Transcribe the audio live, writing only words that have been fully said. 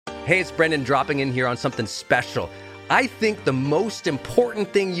Hey, it's Brendan dropping in here on something special. I think the most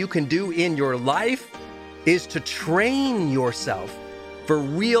important thing you can do in your life is to train yourself for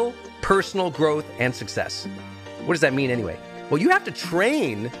real personal growth and success. What does that mean anyway? Well, you have to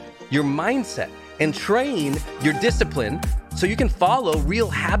train your mindset and train your discipline so you can follow real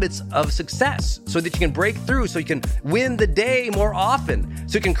habits of success, so that you can break through, so you can win the day more often,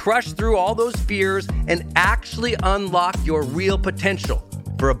 so you can crush through all those fears and actually unlock your real potential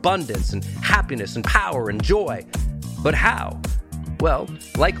for abundance and happiness and power and joy. But how? Well,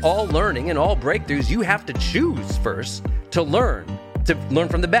 like all learning and all breakthroughs, you have to choose first to learn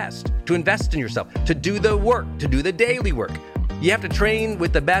from the best, to invest in yourself, to do the work, to do the daily work. You have to train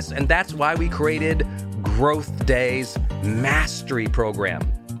with the best, and that's why we created Growth Day's Mastery Program.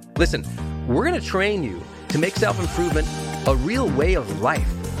 Listen, we're going to train you to make self-improvement a real way of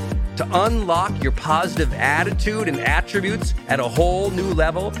life, to unlock your positive attitude and attributes at a whole new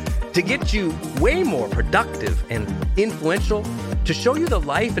level, to get you way more productive and influential, to show you the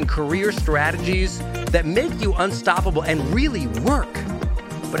life and career strategies that make you unstoppable and really work.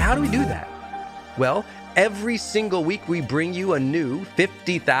 But how do we do that? Well, every single week we bring you a new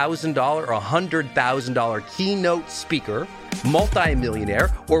 $50,000 or $100,000 keynote speaker,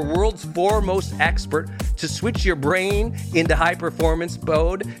 multimillionaire, or world's foremost expert to switch your brain into high performance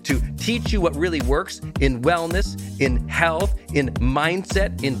mode, to teach you what really works in wellness, in health, in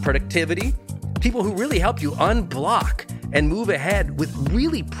mindset, in productivity. People who really help you unblock and move ahead with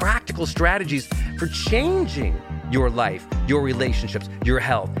really practical strategies for changing your life, your relationships, your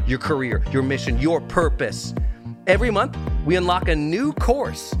health, your career, your mission, your purpose. Every month, we unlock a new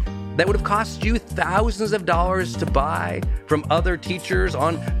course that would have cost you thousands of dollars to buy from other teachers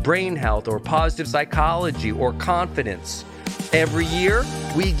on brain health or positive psychology or confidence. Every year,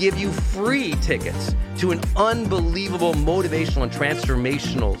 we give you free tickets to an unbelievable motivational and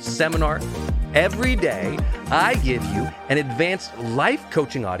transformational seminar. Every day, I give you an advanced life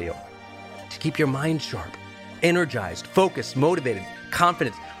coaching audio to keep your mind sharp, energized, focused, motivated,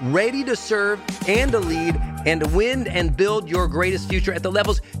 confident, ready to serve and to lead and to win and build your greatest future at the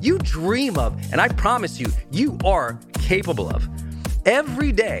levels you dream of. And I promise you, you are capable of.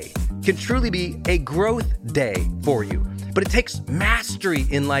 Every day can truly be a growth day for you. But it takes mastery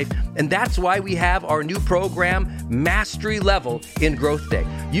in life, and that's why we have our new program, Mastery Level in Growth Day.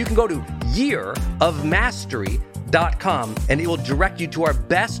 You can go to yearofmastery.com, and it will direct you to our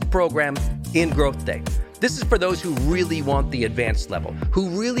best program in Growth Day. This is for those who really want the advanced level, who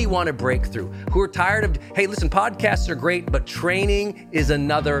really want to break through, who are tired of, hey, listen, podcasts are great, but training is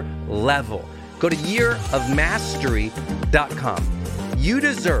another level. Go to yearofmastery.com. You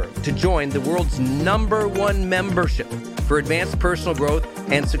deserve to join the world's #1 membership for advanced personal growth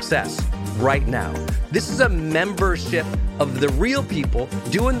and success right now. This is a membership of the real people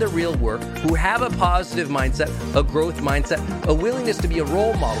doing the real work, who have a positive mindset, a growth mindset, a willingness to be a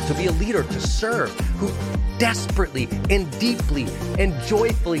role model, to be a leader, to serve, who desperately and deeply and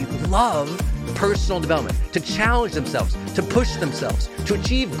joyfully love personal development, to challenge themselves, to push themselves, to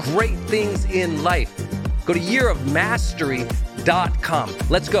achieve great things in life. Go to yearofmastery.com.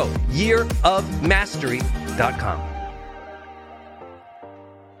 Let's go. yearofmastery.com.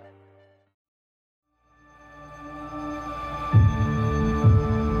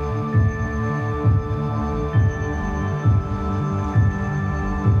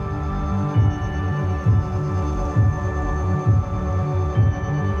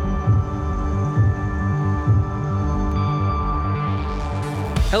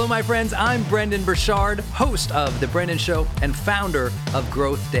 Hello, my friends. I'm Brendon Burchard, host of The Brendan Show and founder of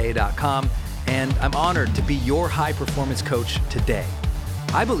GrowthDay.com, and I'm honored to be your high-performance coach today.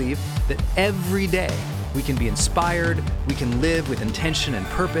 I believe that every day we can be inspired, we can live with intention and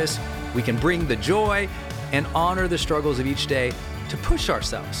purpose, we can bring the joy and honor the struggles of each day to push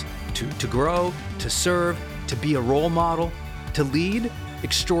ourselves, to grow, to serve, to be a role model, to lead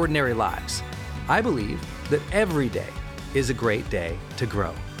extraordinary lives. I believe that every day is a great day to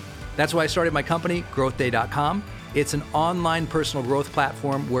grow. That's why I started my company, GrowthDay.com. It's an online personal growth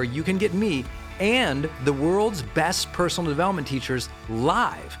platform where you can get me and the world's best personal development teachers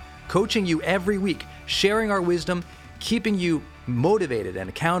live, coaching you every week, sharing our wisdom, keeping you motivated and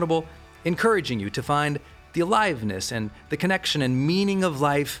accountable, encouraging you to find the aliveness and the connection and meaning of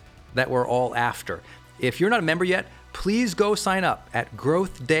life that we're all after. If you're not a member yet, please go sign up at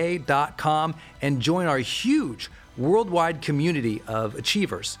GrowthDay.com and join our huge worldwide community of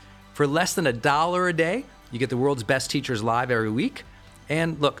achievers. For less than $1 a day, you get the world's best teachers live every week.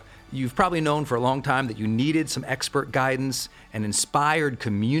 And look, you've probably known for a long time that you needed some expert guidance, an inspired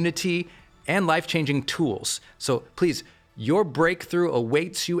community, and life-changing tools. So please Your breakthrough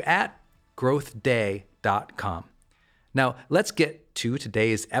awaits you at growthday.com. Now, let's get to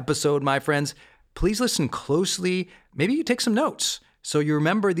today's episode, my friends. Please listen closely. Maybe you take some notes so you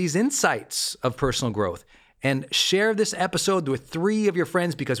remember these insights of personal growth. And share this episode with 3 of your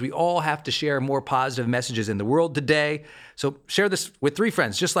friends, because we all have to share more positive messages in the world today. So share this with 3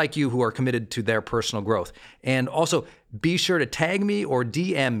 friends just like you who are committed to their personal growth. And also be sure to tag me or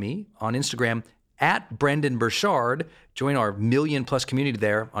DM me on Instagram at Brendon Burchard. Join our 1 million+ community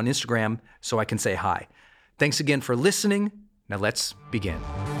there on Instagram so I can say hi. Thanks again for listening. Now let's begin.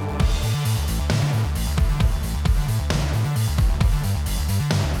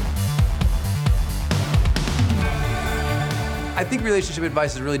 I think relationship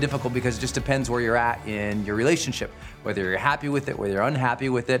advice is really difficult because it just depends where you're at in your relationship, whether you're happy with it, whether you're unhappy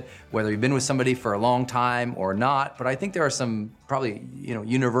with it, whether you've been with somebody for a long time or not. But I think there are some probably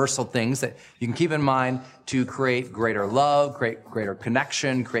universal things that you can keep in mind to create greater love, create greater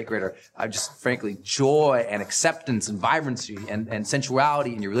connection, create greater, just frankly, joy and acceptance and vibrancy and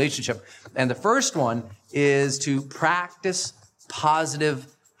sensuality in your relationship. And the first one is to practice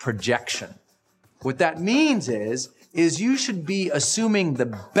positive projection. What that means is you should be assuming the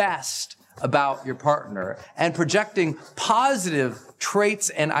best about your partner and projecting positive traits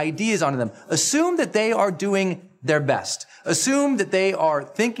and ideas onto them. Assume that they are doing their best. Assume that they are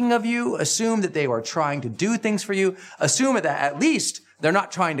thinking of you. Assume that they are trying to do things for you. Assume that at least they're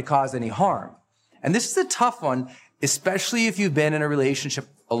not trying to cause any harm. And this is a tough one, especially if you've been in a relationship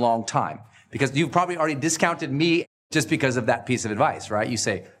a long time, because you've probably already discounted me just because of that piece of advice, right? You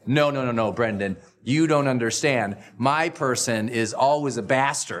say, no, Brendon, you don't understand. My person is always a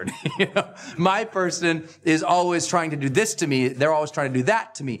bastard. My person is always trying to do this to me. They're always trying to do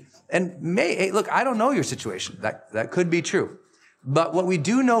that to me. And hey, look, I don't know your situation. That could be true. But what we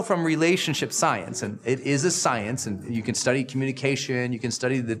do know from relationship science, and it is a science, and you can study communication, you can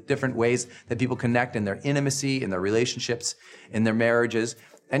study the different ways that people connect in their intimacy, in their relationships, in their marriages.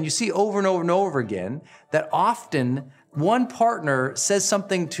 And you see over and over and over again that often one partner says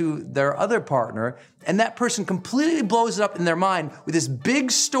something to their other partner, and that person completely blows it up in their mind with this big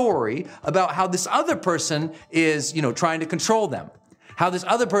story about how this other person is, trying to control them. How this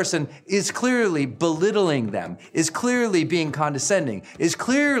other person is clearly belittling them, is clearly being condescending, is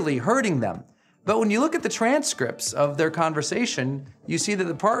clearly hurting them. But when you look at the transcripts of their conversation, you see that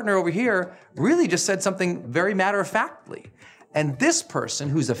the partner over here really just said something very matter-of-factly. And this person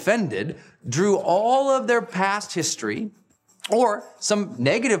who's offended drew all of their past history or some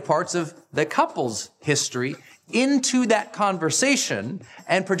negative parts of the couple's history into that conversation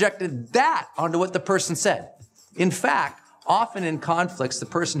and projected that onto what the person said. In fact, often in conflicts, the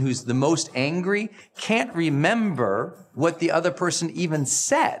person who's the most angry can't remember what the other person even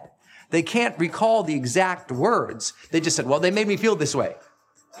said. They can't recall the exact words. They just said, well, they made me feel this way.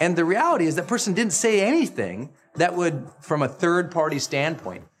 And the reality is that person didn't say anything that would, from a third-party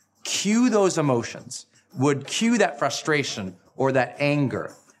standpoint, cue those emotions, would cue that frustration or that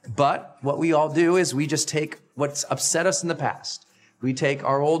anger. But what we all do is we just take what's upset us in the past. We take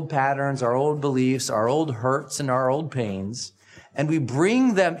our old patterns, our old beliefs, our old hurts, and our old pains, and we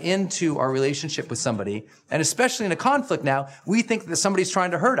bring them into our relationship with somebody. And especially in a conflict now, we think that somebody's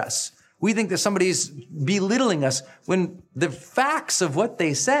trying to hurt us. We think that somebody's belittling us when the facts of what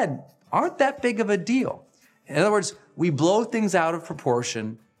they said aren't that big of a deal. In other words, we blow things out of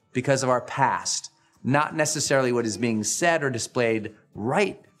proportion because of our past, not necessarily what is being said or displayed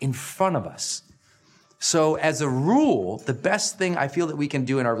right in front of us. So as a rule, the best thing I feel that we can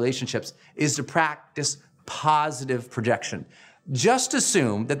do in our relationships is to practice positive projection. Just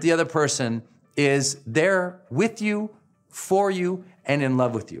assume that the other person is there with you, for you, and in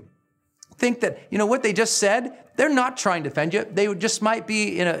love with you. Think that, what they just said, they're not trying to offend you. They just might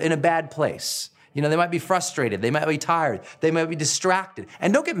be in a bad place. They might be frustrated. They might be tired. They might be distracted.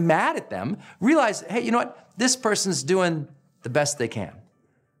 And don't get mad at them. Realize, hey, you know what? This person's doing the best they can.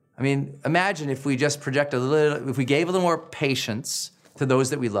 I mean, imagine if we just if we gave a little more patience to those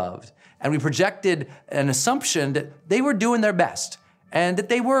that we loved, and we projected an assumption that they were doing their best, and that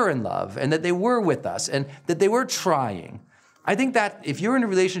they were in love, and that they were with us, and that they were trying. I think that if you're in a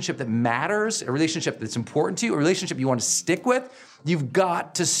relationship that matters, a relationship that's important to you, a relationship you want to stick with, you've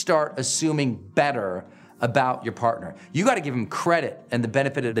got to start assuming better about your partner. You got to give him credit and the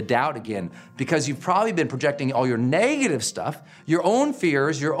benefit of the doubt again, because you've probably been projecting all your negative stuff, your own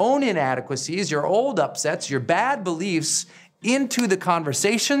fears, your own inadequacies, your old upsets, your bad beliefs into the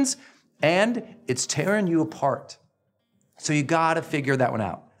conversations, and it's tearing you apart. So you got to figure that one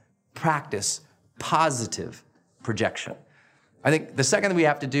out. Practice positive projection. I think the second thing we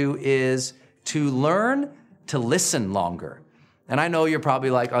have to do is to learn to listen longer. And I know you're probably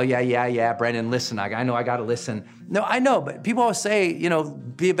like, oh, yeah, Brandon, listen. I know I got to listen. No, I know, but people always say,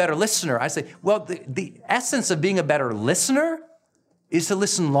 be a better listener. I say, well, the essence of being a better listener is to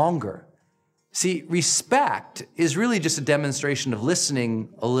listen longer. See, respect is really just a demonstration of listening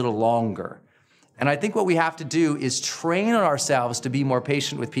a little longer. And I think what we have to do is train ourselves to be more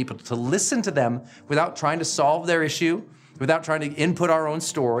patient with people, to listen to them without trying to solve their issue, without trying to input our own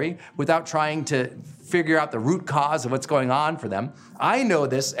story, without trying to figure out the root cause of what's going on for them. I know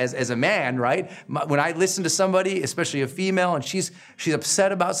this as a man, right? When I listen to somebody, especially a female, and she's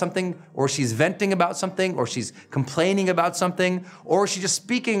upset about something, or she's venting about something, or she's complaining about something, or she's just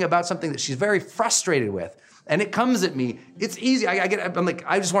speaking about something that she's very frustrated with, and it comes at me, it's easy. I'm like,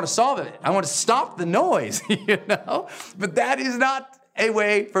 I just want to solve it. I want to stop the noise, But that is not a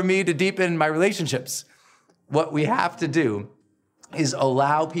way for me to deepen my relationships. What we have to do is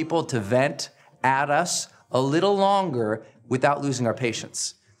allow people to vent at us a little longer without losing our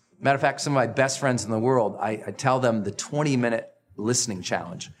patience. Matter of fact, some of my best friends in the world, I tell them the 20-minute listening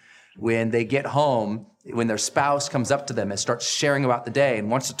challenge. When they get home, when their spouse comes up to them and starts sharing about the day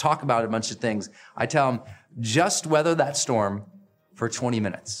and wants to talk about a bunch of things, I tell them, just weather that storm for 20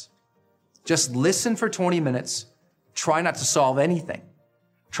 minutes. Just listen for 20 minutes. Try not to solve anything.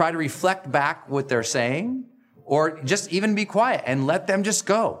 Try to reflect back what they're saying, or just even be quiet and let them just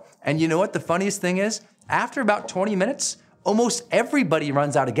go. And you know what the funniest thing is? After about 20 minutes, almost everybody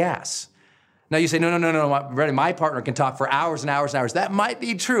runs out of gas. Now you say, no, my partner can talk for hours and hours and hours. That might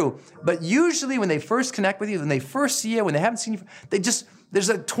be true, but usually when they first connect with you, when they first see you, when they haven't seen you, there's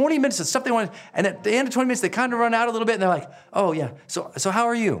like 20 minutes of stuff they want, and at the end of 20 minutes, they kind of run out a little bit, and they're like, oh yeah, so how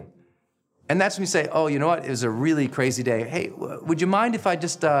are you? And that's when you say, oh, you know what, it was a really crazy day. Hey, would you mind if I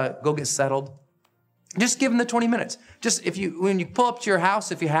just go get settled? Just give them the 20 minutes. Just when you pull up to your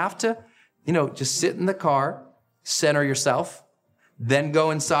house, if you have to, just sit in the car, center yourself, then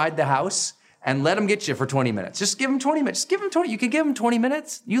go inside the house and let them get you for 20 minutes. Just give them 20 minutes. Just give them 20. You can give them 20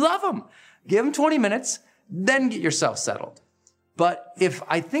 minutes. You love them. Give them 20 minutes, then get yourself settled. But if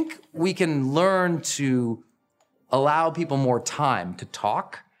I think we can learn to allow people more time to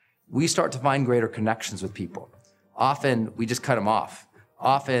talk, we start to find greater connections with people. Often we just cut them off.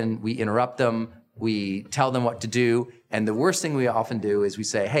 Often we interrupt them. We tell them what to do. And the worst thing we often do is we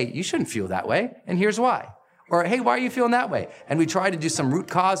say, hey, you shouldn't feel that way. And here's why. Or, hey, why are you feeling that way? And we try to do some root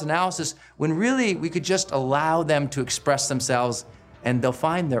cause analysis when really we could just allow them to express themselves and they'll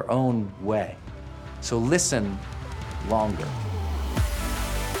find their own way. So listen longer.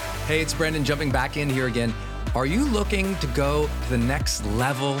 Hey, it's Brandon jumping back in here again. Are you looking to go to the next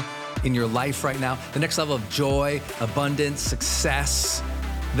level in your life right now? The next level of joy, abundance, success?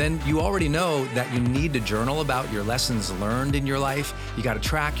 Then you already know that you need to journal about your lessons learned in your life. You got to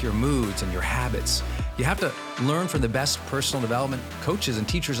track your moods and your habits. You have to learn from the best personal development coaches and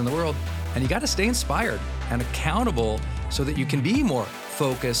teachers in the world, and you got to stay inspired and accountable so that you can be more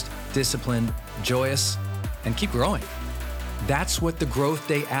focused, disciplined, joyous, and keep growing. That's what the Growth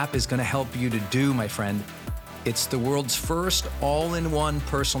Day app is going to help you to do, my friend. It's the world's first all-in-one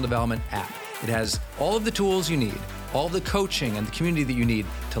personal development app. It has all of the tools you need, all the coaching and the community that you need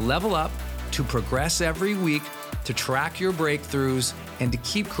to level up, to progress every week, to track your breakthroughs, and to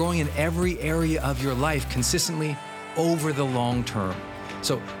keep growing in every area of your life consistently over the long term.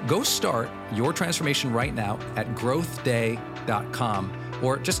 So go start your transformation right now at growthday.com,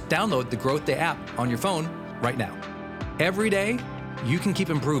 or just download the Growth Day app on your phone right now. Every day, you can keep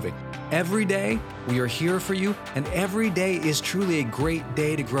improving. Every day, we are here for you, and every day is truly a great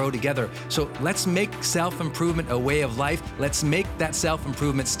day to grow together. So let's make self-improvement a way of life. Let's make that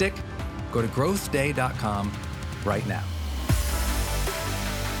self-improvement stick. Go to growthday.com right now.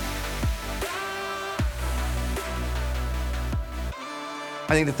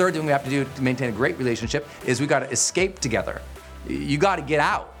 I think the third thing we have to do to maintain a great relationship is we got to escape together. You got to get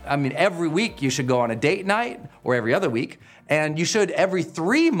out. I mean, every week you should go on a date night, or every other week, and you should every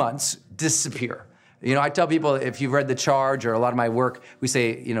 3 months disappear. I tell people, if you've read The Charge or a lot of my work, we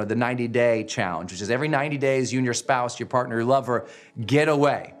say, the 90-day challenge, which is every 90 days, you and your spouse, your partner, your lover, get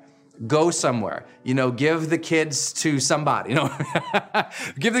away. Go somewhere. Give the kids to somebody.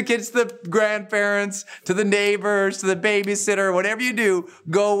 Give the kids to the grandparents, to the neighbors, to the babysitter, whatever you do,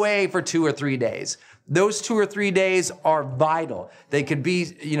 go away for 2 or 3 days. Those 2 or 3 days are vital. They could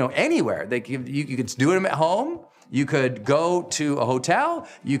be, anywhere. You could do them at home. You could go to a hotel.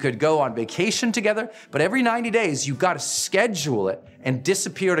 You could go on vacation together. But every 90 days, you've got to schedule it and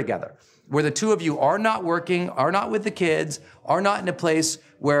disappear together, where the two of you are not working, are not with the kids, are not in a place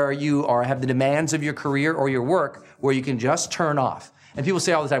where you have the demands of your career or your work, where you can just turn off. And people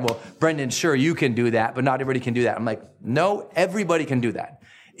say all the time, well, Brendan, sure, you can do that, but not everybody can do that. I'm like, no, everybody can do that.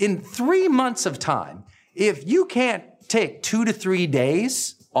 In 3 months of time, if you can't take 2 to 3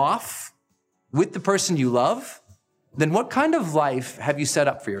 days off with the person you love, then what kind of life have you set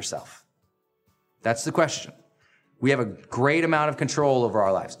up for yourself? That's the question. We have a great amount of control over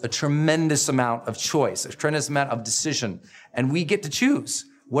our lives, a tremendous amount of choice, a tremendous amount of decision, and we get to choose.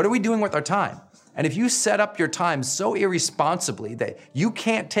 What are we doing with our time? And if you set up your time so irresponsibly that you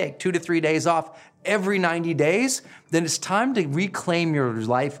can't take 2 to 3 days off every 90 days, then it's time to reclaim your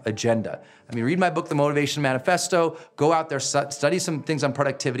life agenda. I mean, read my book, The Motivation Manifesto, go out there, study some things on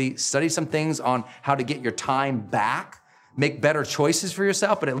productivity, study some things on how to get your time back, make better choices for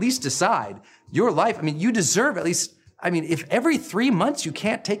yourself, but at least decide your life. I mean, you deserve at least, if every 3 months you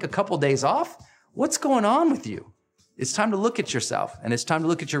can't take a couple days off, what's going on with you? It's time to look at yourself, and it's time to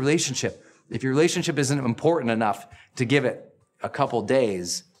look at your relationship. If your relationship isn't important enough to give it a couple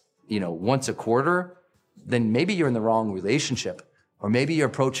days, once a quarter, then maybe you're in the wrong relationship, or maybe you're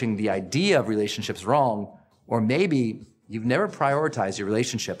approaching the idea of relationships wrong, or maybe you've never prioritized your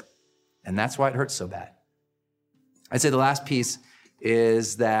relationship, and that's why it hurts so bad. I'd say the last piece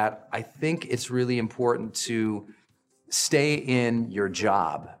is that I think it's really important to stay in your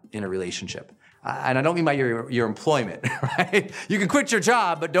job in a relationship. And I don't mean by your employment, right? You can quit your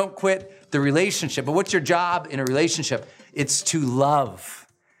job, but don't quit the relationship. But what's your job in a relationship? It's to love.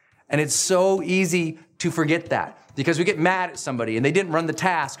 And it's so easy to forget that because we get mad at somebody and they didn't run the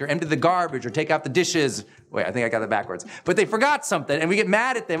task or empty the garbage or take out the dishes. Wait, I think I got that backwards. But they forgot something and we get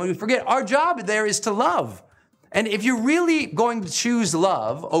mad at them and we forget our job there is to love. And if you're really going to choose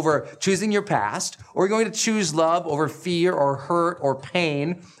love over choosing your past, or you're going to choose love over fear or hurt or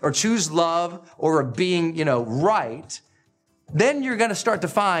pain, or choose love over being, right, then you're going to start to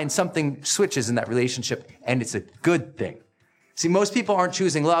find something switches in that relationship, and it's a good thing. See, most people aren't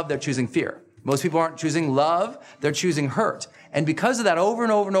choosing love, they're choosing fear. Most people aren't choosing love, they're choosing hurt. And because of that, over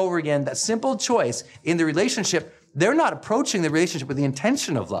and over and over again, that simple choice in the relationship, they're not approaching the relationship with the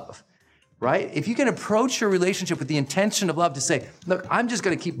intention of love. Right? If you can approach your relationship with the intention of love to say, look, I'm just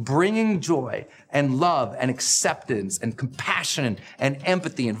going to keep bringing joy and love and acceptance and compassion and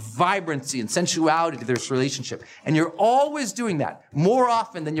empathy and vibrancy and sensuality to this relationship. And you're always doing that more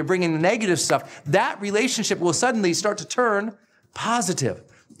often than you're bringing the negative stuff. That relationship will suddenly start to turn positive.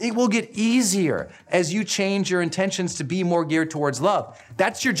 It will get easier as you change your intentions to be more geared towards love.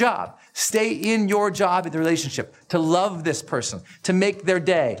 That's your job. Stay in your job in the relationship, to love this person, to make their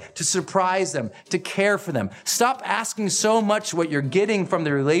day, to surprise them, to care for them. Stop asking so much what you're getting from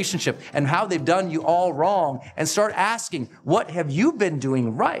the relationship and how they've done you all wrong, and start asking, what have you been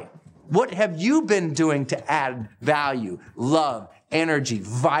doing right? What have you been doing to add value, love, energy,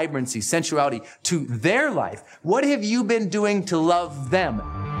 vibrancy, sensuality to their life? What have you been doing to love them?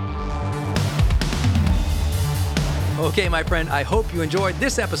 Okay, my friend, I hope you enjoyed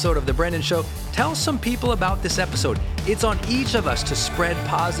this episode of The Brendan Show. Tell some people about this episode. It's on each of us to spread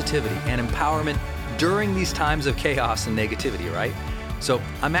positivity and empowerment during these times of chaos and negativity, right? So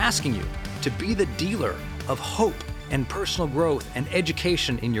I'm asking you to be the dealer of hope and personal growth and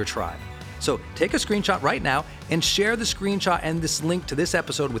education in your tribe. So take a screenshot right now and share the screenshot and this link to this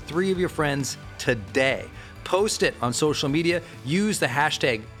episode with 3 of your friends today. Post it on social media. Use the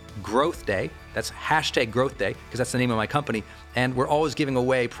hashtag Growth Day. That's hashtag Growth Day, because that's the name of my company. And we're always giving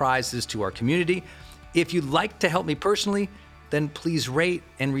away prizes to our community. If you'd like to help me personally, then please rate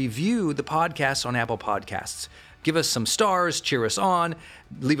and review the podcast on Apple Podcasts. Give us some stars, cheer us on,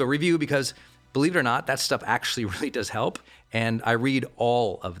 leave a review, because believe it or not, that stuff actually really does help. And I read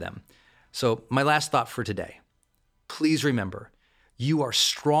all of them. So my last thought for today, please remember, you are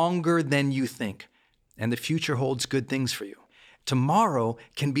stronger than you think, and the future holds good things for you. Tomorrow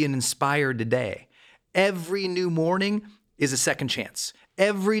can be an inspired day. Every new morning is a second chance.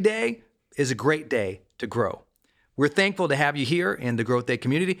 Every day is a great day to grow. We're thankful to have you here in the Growth Day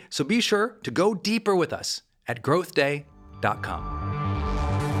community, so be sure to go deeper with us at growthday.com.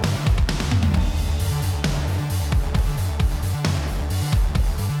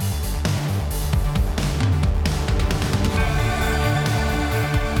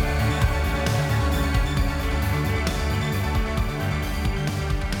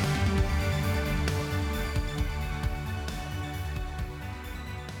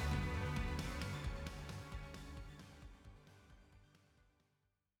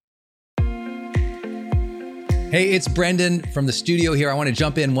 Hey, it's Brendan from the studio here. I want to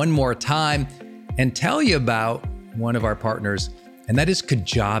jump in one more time and tell you about one of our partners, and that is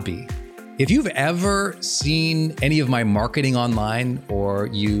Kajabi. If you've ever seen any of my marketing online, or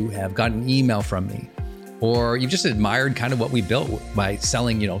you have gotten an email from me, or you've just admired kind of what we built by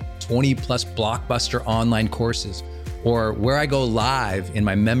selling, 20 plus blockbuster online courses, or where I go live in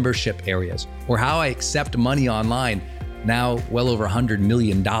my membership areas, or how I accept money online, now well over $100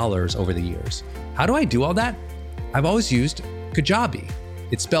 million over the years. How do I do all that? I've always used Kajabi.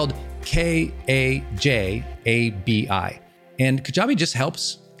 It's spelled Kajabi. And Kajabi just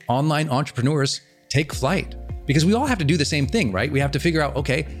helps online entrepreneurs take flight, because we all have to do the same thing, right? We have to figure out,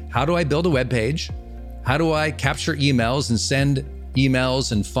 okay, how do I build a web page? How do I capture emails and send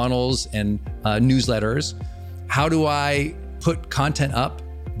emails and funnels and newsletters? How do I put content up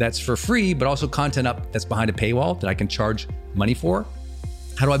that's for free, but also content up that's behind a paywall that I can charge money for?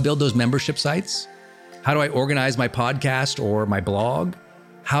 How do I build those membership sites? How do I organize my podcast or my blog?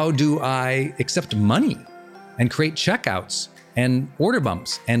 How do I accept money and create checkouts and order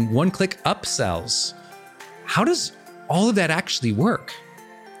bumps and one-click upsells? How does all of that actually work?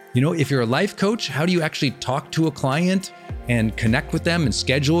 If you're a life coach, how do you actually talk to a client and connect with them and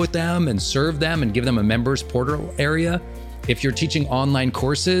schedule with them and serve them and give them a members portal area? If you're teaching online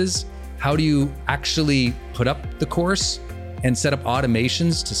courses, how do you actually put up the course and set up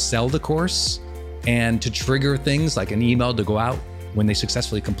automations to sell the course and to trigger things like an email to go out when they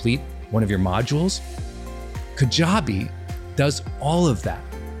successfully complete one of your modules? Kajabi does all of that.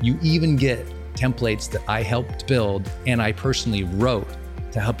 You even get templates that I helped build and I personally wrote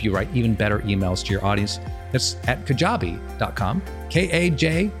to help you write even better emails to your audience. That's at kajabi.com,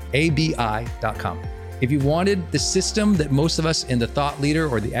 Kajabi.com. If you wanted the system that most of us in the thought leader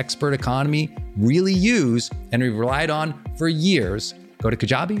or the expert economy really use and we've relied on for years, go to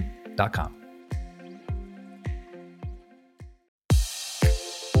kajabi.com.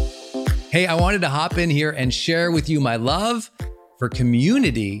 Hey, I wanted to hop in here and share with you my love for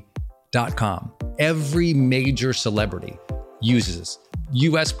Community.com. Every major celebrity uses this.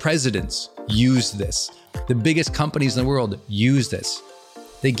 US presidents use this. The biggest companies in the world use this.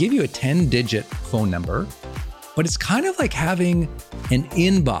 They give you a 10-digit phone number, but it's kind of like having an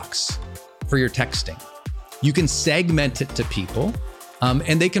inbox for your texting. You can segment it to people,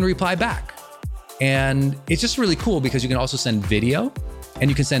 and they can reply back. And it's just really cool because you can also send video and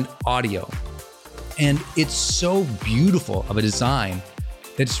you can send audio. And it's so beautiful of a design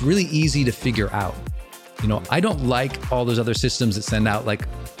that it's really easy to figure out. I don't like all those other systems that send out like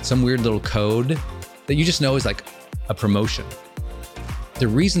some weird little code that you just know is like a promotion. The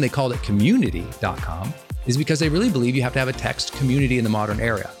reason they called it Community.com is because they really believe you have to have a text community in the modern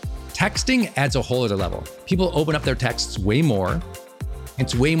era. Texting adds a whole other level. People open up their texts way more.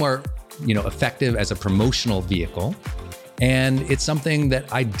 It's way more, effective as a promotional vehicle. And it's something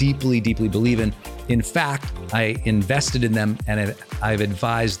that I deeply, deeply believe in. In fact, I invested in them and I've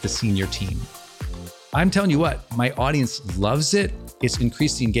advised the senior team. I'm telling you what, my audience loves it. It's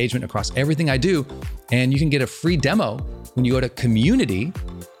increased the engagement across everything I do. And you can get a free demo when you go to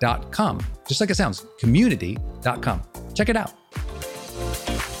community.com. Just like it sounds, community.com. Check it out.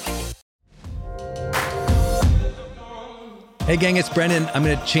 Hey gang, it's Brendan. I'm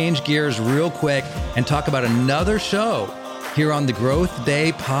going to change gears real quick and talk about another show here on the Growth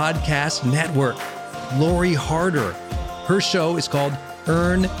Day Podcast Network. Lori Harder. Her show is called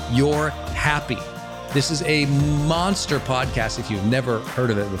Earn Your Happy. This is a monster podcast if you've never heard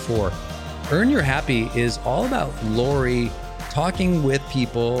of it before. Earn Your Happy is all about Lori talking with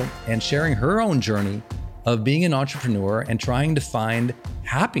people and sharing her own journey of being an entrepreneur and trying to find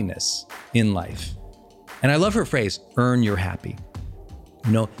happiness in life. And I love her phrase, earn your happy.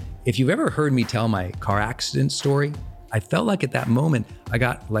 If you've ever heard me tell my car accident story, I felt like at that moment I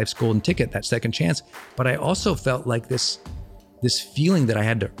got life's golden ticket, that second chance, but I also felt like this feeling that I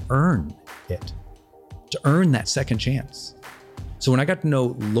had to earn it. To earn that second chance. So when I got to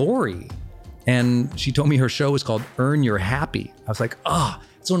know Lori and she told me her show was called Earn Your Happy, I was like,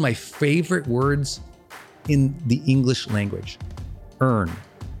 it's one of my favorite words in the English language. Earn.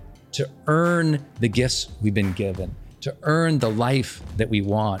 To earn the gifts we've been given, to earn the life that we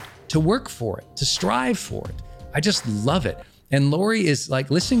want, to work for it, to strive for it. I just love it. And Lori is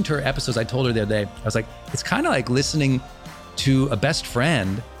like, listening to her episodes, I told her the other day, I was like, it's kind of like listening to a best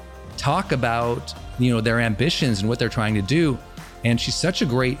friend talk about their ambitions and what they're trying to do. And she's such a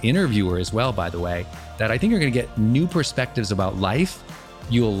great interviewer as well, by the way, that I think you're going to get new perspectives about life.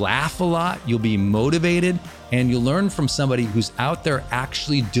 You'll laugh a lot, you'll be motivated, and you'll learn from somebody who's out there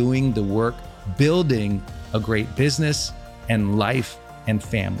actually doing the work, building a great business and life and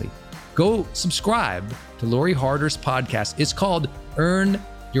family. Go subscribe to Lori Harder's podcast. It's called Earn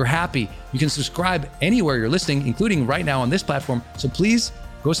Your Happy. You can subscribe anywhere you're listening, including right now on this platform. So please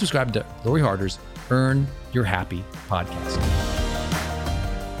go subscribe to Lori Harder's Earn Your Happy podcast.